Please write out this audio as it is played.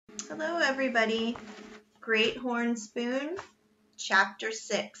Hello, everybody. Great Horn Spoon, Chapter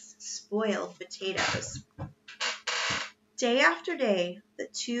 6, Spoiled Potatoes. Day after day, the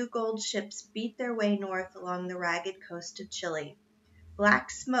two gold ships beat their way north along the ragged coast of Chile.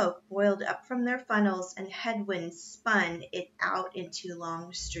 Black smoke boiled up from their funnels, and headwinds spun it out into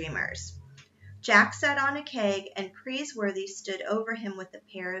long streamers. Jack sat on a keg, and Praiseworthy stood over him with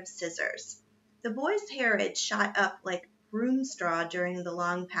a pair of scissors. The boy's hair had shot up like broom straw during the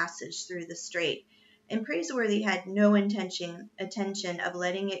long passage through the strait, and Praiseworthy had no intention of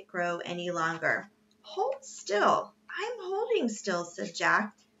letting it grow any longer. "Hold still. I'm holding still," said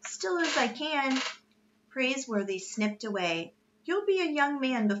Jack. "Still as I can." Praiseworthy snipped away. "You'll be a young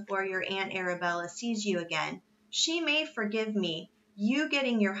man before your Aunt Arabella sees you again. She may forgive me, you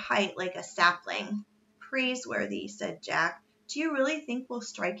getting your height like a sapling." "Praiseworthy," said Jack, "do you really think we'll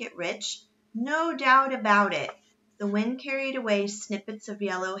strike it rich?" "No doubt about it." The wind carried away snippets of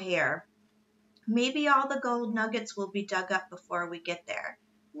yellow hair. "Maybe all the gold nuggets will be dug up before we get there."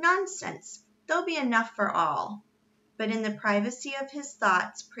 "Nonsense. There'll be enough for all." But in the privacy of his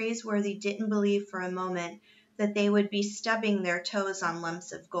thoughts, Praiseworthy didn't believe for a moment that they would be stubbing their toes on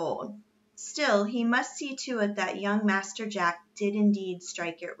lumps of gold. Still, he must see to it that young Master Jack did indeed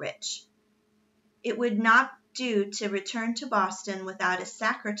strike it rich. It would not do to return to Boston without a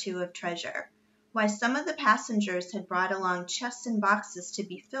sack or two of treasure. Why, some of the passengers had brought along chests and boxes to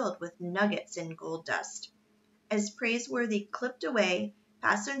be filled with nuggets and gold dust. As Praiseworthy clipped away,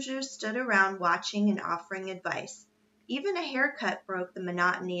 passengers stood around watching and offering advice. Even a haircut broke the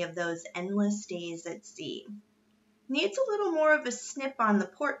monotony of those endless days at sea. "Needs a little more of a snip on the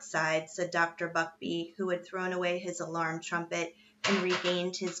port side," said Dr. Buckbee, who had thrown away his alarm trumpet and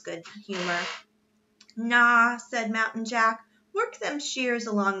regained his good humor. "Nah," said Mountain Jack. "Work them shears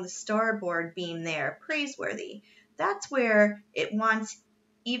along the starboard beam there, Praiseworthy. That's where it wants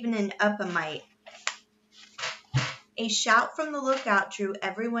evenin' up a mite." A shout from the lookout drew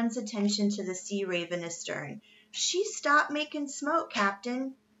everyone's attention to the Sea Raven astern. "She stopped making smoke,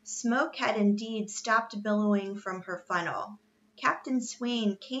 Captain." Smoke had indeed stopped billowing from her funnel. Captain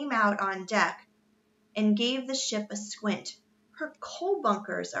Swain came out on deck and gave the ship a squint. "Her coal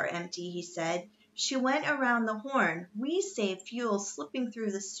bunkers are empty," he said. "She went around the Horn. We saved fuel slipping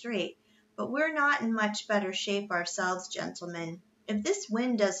through the strait, but we're not in much better shape ourselves, gentlemen. If this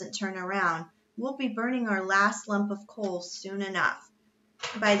wind doesn't turn around, we'll be burning our last lump of coal soon enough."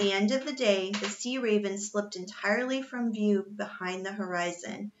 By the end of the day, the Sea Raven slipped entirely from view behind the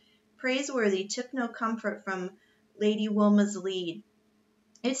horizon. Praiseworthy took no comfort from Lady Wilma's lead.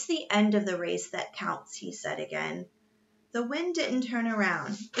 "It's the end of the race that counts," he said again. The wind didn't turn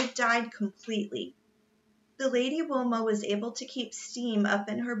around. It died completely. The Lady Wilma was able to keep steam up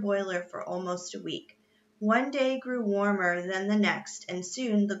in her boiler for almost a week. One day grew warmer than the next, and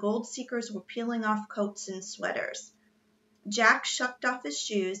soon the gold seekers were peeling off coats and sweaters. Jack shucked off his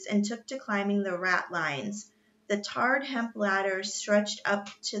shoes and took to climbing the rat lines. The tarred hemp ladders stretched up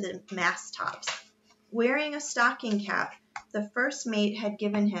to the mast tops. Wearing a stocking cap the first mate had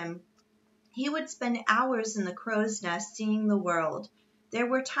given him, he would spend hours in the crow's nest seeing the world. There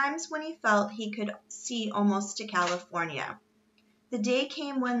were times when he felt he could see almost to California. The day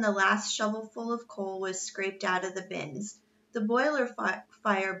came when the last shovelful of coal was scraped out of the bins. The boiler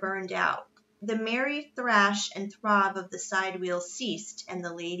fire burned out. The merry thrash and throb of the side wheels ceased, and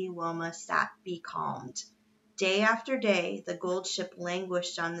the Lady Wilma sat becalmed. Day after day, the gold ship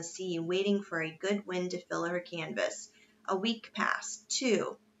languished on the sea, waiting for a good wind to fill her canvas. A week passed,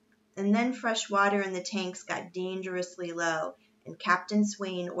 two, and then fresh water in the tanks got dangerously low, and Captain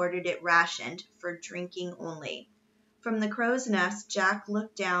Swain ordered it rationed for drinking only. From the crow's nest, Jack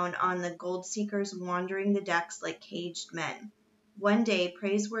looked down on the gold seekers wandering the decks like caged men. One day,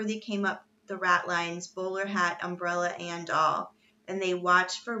 Praiseworthy came up the ratlines, bowler hat, umbrella, and all, and they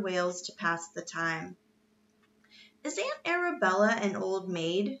watched for whales to pass the time. "Is Aunt Arabella an old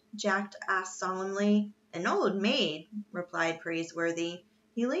maid?" Jack asked solemnly. "An old maid?" replied Praiseworthy.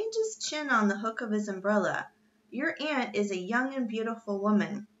 He leaned his chin on the hook of his umbrella. "Your aunt is a young and beautiful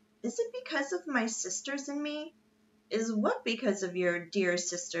woman. Is it because of my sisters and me?" "Is what because of your dear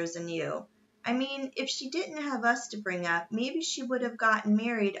sisters and you?" "I mean, if she didn't have us to bring up, maybe she would have gotten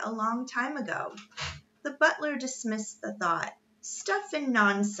married a long time ago." The butler dismissed the thought. "Stuff and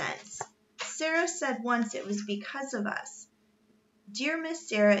nonsense. Sarah said once it was because of us." "Dear Miss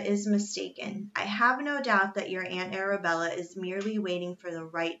Sarah is mistaken. I have no doubt that your Aunt Arabella is merely waiting for the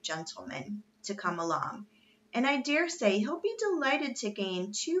right gentleman to come along, and I dare say he'll be delighted to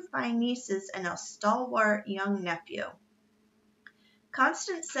gain 2 fine nieces and a stalwart young nephew."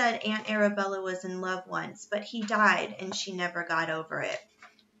 Constance said Aunt Arabella was in love once, but he died, and she never got over it.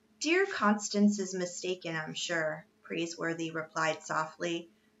 Dear Constance is mistaken, I'm sure, Praiseworthy replied softly.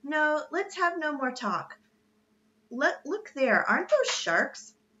 No, let's have no more talk. Look there, aren't those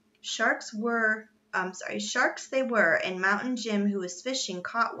sharks? Sharks they were, and Mountain Jim, who was fishing,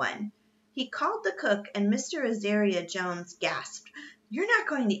 caught one. He called the cook, and Mr. Azaria Jones gasped. You're not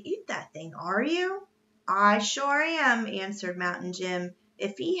going to eat that thing, are you? I sure am, answered Mountain Jim.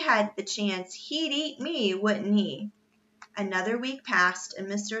 If he had the chance, he'd eat me, wouldn't he? Another week passed, and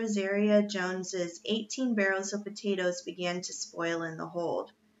Mr. Azaria Jones's 18 barrels of potatoes began to spoil in the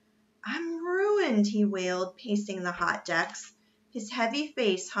hold. I'm ruined, he wailed, pacing the hot decks. His heavy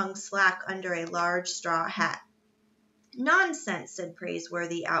face hung slack under a large straw hat. Nonsense, said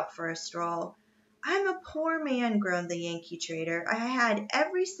Praiseworthy, out for a stroll. I'm a poor man, groaned the Yankee trader. I had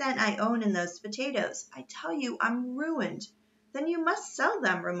every cent I own in those potatoes. I tell you, I'm ruined. Then you must sell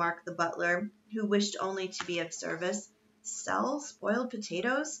them, remarked the butler, who wished only to be of service. Sell spoiled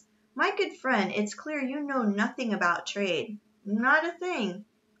potatoes? My good friend, it's clear you know nothing about trade. Not a thing.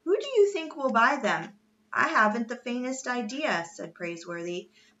 Who do you think will buy them? I haven't the faintest idea, said Praiseworthy,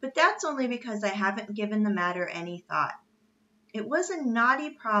 but that's only because I haven't given the matter any thought. It was a knotty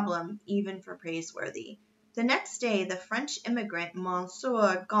problem, even for Praiseworthy. The next day, the French immigrant,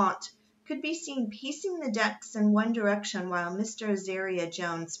 Monsieur Gaunt, could be seen pacing the decks in one direction while Mr. Azaria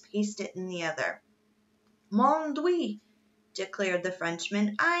Jones paced it in the other. Mon Dieu, declared the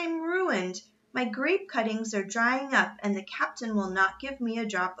Frenchman, I'm ruined. My grape cuttings are drying up, and the captain will not give me a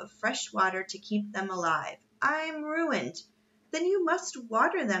drop of fresh water to keep them alive. I'm ruined. Then you must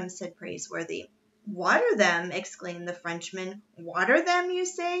water them, said Praiseworthy. Water them, exclaimed the Frenchman. Water them, you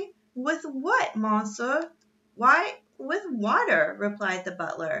say? With what, monsieur? Why, with water, replied the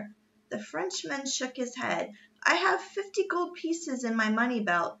butler. The Frenchman shook his head. I have 50 gold pieces in my money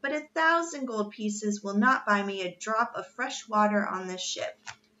belt, but 1,000 gold pieces will not buy me a drop of fresh water on this ship.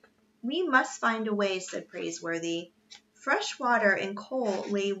 We must find a way, said Praiseworthy. Fresh water and coal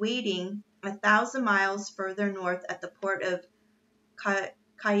lay waiting 1,000 miles further north at the port of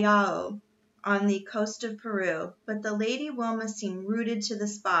Callao on the coast of Peru, but the Lady Wilma seemed rooted to the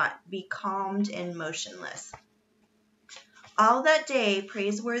spot, becalmed and motionless. All that day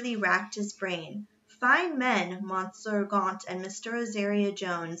Praiseworthy racked his brain. Fine men, Monsieur Gaunt and Mr. Azaria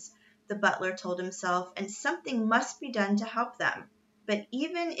Jones, the butler told himself, and something must be done to help them. But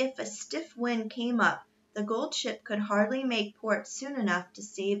even if a stiff wind came up, the gold ship could hardly make port soon enough to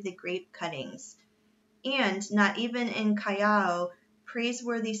save the grape cuttings. And not even in Callao,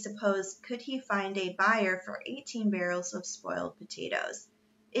 Praiseworthy supposed, could he find a buyer for 18 barrels of spoiled potatoes.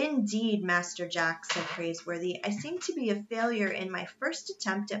 Indeed, Master Jack, said Praiseworthy, I seem to be a failure in my first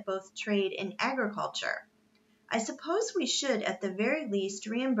attempt at both trade and agriculture. I suppose we should, at the very least,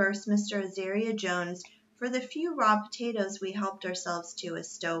 reimburse Mr. Azaria Jones for the few raw potatoes we helped ourselves to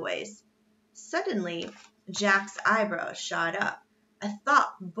as stowaways. Suddenly, Jack's eyebrows shot up. A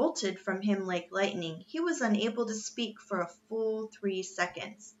thought bolted from him like lightning. He was unable to speak for a full 3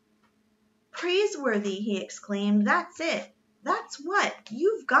 seconds. Praiseworthy, he exclaimed, that's it. That's what.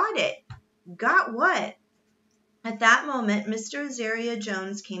 You've got it. Got what? At that moment, Mr. Azaria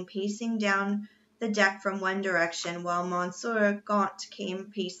Jones came pacing down the deck from one direction, while Monsieur Gaunt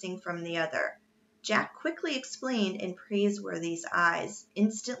came pacing from the other. Jack quickly explained, and Praiseworthy's eyes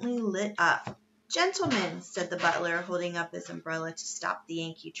instantly lit up. Gentlemen, said the butler, holding up his umbrella to stop the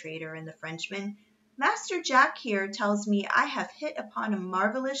Yankee trader and the Frenchman, Master Jack here tells me I have hit upon a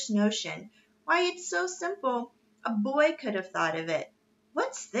marvelous notion. Why, it's so simple. A boy could have thought of it.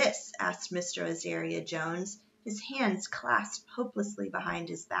 What's this? Asked Mr. Azaria Jones, his hands clasped hopelessly behind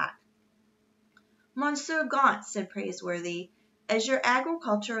his back. Monsieur Gaunt, said Praiseworthy, as your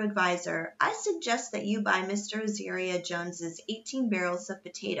agriculture adviser, I suggest that you buy Mr. Azaria Jones's 18 barrels of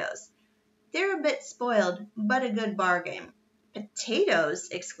potatoes. They're a bit spoiled, but a good bargain. Potatoes?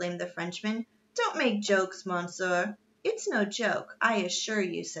 Exclaimed the Frenchman. Don't make jokes, monsieur. It's no joke, I assure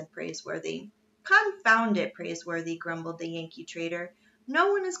you, said Praiseworthy. Confound it, Praiseworthy, grumbled the Yankee trader.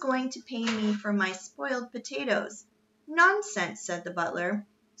 No one is going to pay me for my spoiled potatoes. Nonsense, said the butler.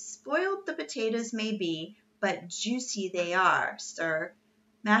 Spoiled the potatoes may be, but juicy they are, sir.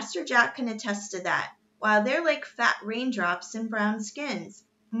 Master Jack can attest to that. While they're like fat raindrops in brown skins.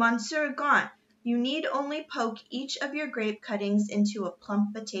 Monsieur Gaunt, you need only poke each of your grape cuttings into a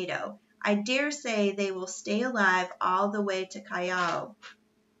plump potato. I dare say they will stay alive all the way to Callao.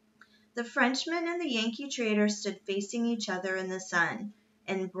 The Frenchman and the Yankee trader stood facing each other in the sun,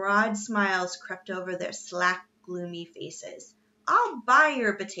 and broad smiles crept over their slack, gloomy faces. I'll buy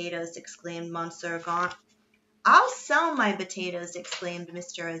your potatoes, exclaimed Monsieur Gaunt. I'll sell my potatoes, exclaimed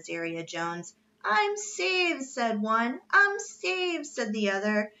Mr. Azaria Jones. I'm saved, said one. I'm saved, said the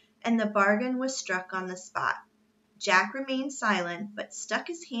other. and the bargain was struck on the spot. Jack remained silent, but stuck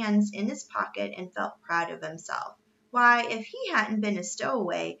his hands in his pocket and felt proud of himself. Why, if he hadn't been a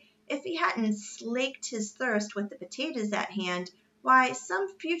stowaway, if he hadn't slaked his thirst with the potatoes at hand, why, some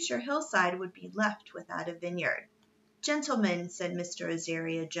future hillside would be left without a vineyard. "Gentlemen," said Mr.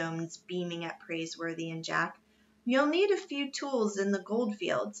 Azaria Jones, beaming at Praiseworthy and Jack, "you'll need a few tools in the gold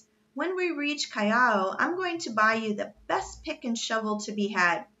fields. When we reach Callao, I'm going to buy you the best pick and shovel to be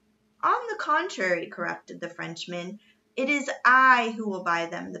had." "On the contrary," corrected the Frenchman, "it is I who will buy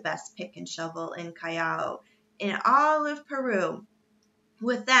them the best pick and shovel in Callao, in all of Peru."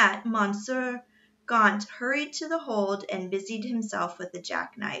 With that, Monsieur Gaunt hurried to the hold and busied himself with the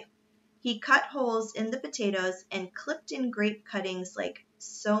jackknife. He cut holes in the potatoes and clipped in grape cuttings like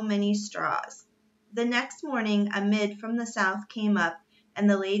so many straws. The next morning a mid from the south came up, and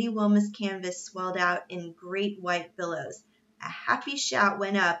the Lady Wilma's canvas swelled out in great white billows. A happy shout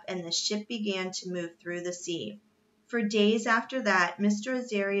went up, and the ship began to move through the sea. For days after that, Mr.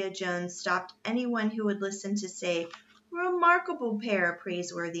 Azaria Jones stopped anyone who would listen to say, "Remarkable pair,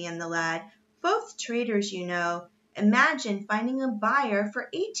 Praiseworthy and the lad. Both traders, you know. Imagine finding a buyer for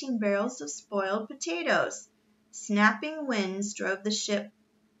 18 barrels of spoiled potatoes." Snapping winds drove the ship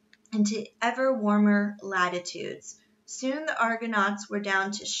into ever warmer latitudes. Soon the Argonauts were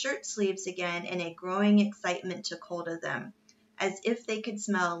down to shirt sleeves again, and a growing excitement took hold of them, as if they could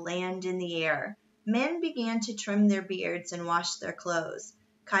smell land in the air. Men began to trim their beards and wash their clothes.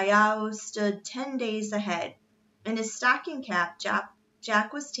 Callao stood 10 days ahead. In his stocking cap,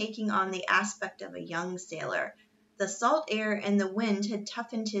 Jack was taking on the aspect of a young sailor. The salt air and the wind had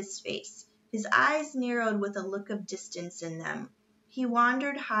toughened his face. His eyes narrowed with a look of distance in them. He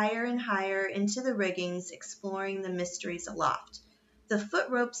wandered higher and higher into the riggings, exploring the mysteries aloft, the foot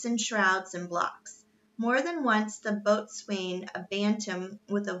ropes and shrouds and blocks. More than once the boatswain, a bantam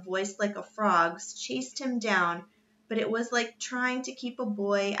with a voice like a frog's, chased him down, but it was like trying to keep a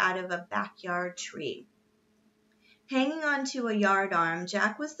boy out of a backyard tree. Hanging onto a yardarm,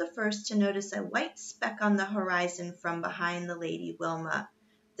 Jack was the first to notice a white speck on the horizon from behind the Lady Wilma.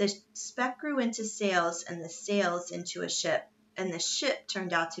 The speck grew into sails, and the sails into a ship, and the ship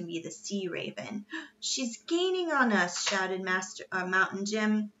turned out to be the Sea Raven. "She's gaining on us!" shouted Mountain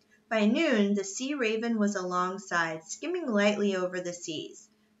Jim. By noon, the Sea Raven was alongside, skimming lightly over the seas.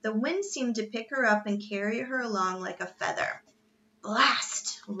 The wind seemed to pick her up and carry her along like a feather.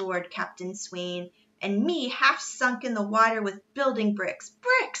 "Blast!" roared Captain Swain. "And me half sunk in the water with building bricks.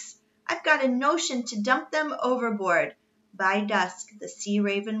 Bricks! I've got a notion to dump them overboard." By dusk, the Sea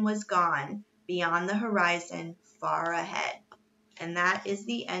Raven was gone, beyond the horizon, far ahead. And that is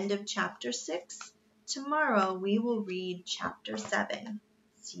the end of Chapter 6. Tomorrow we will read Chapter 7.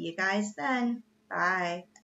 See you guys then. Bye.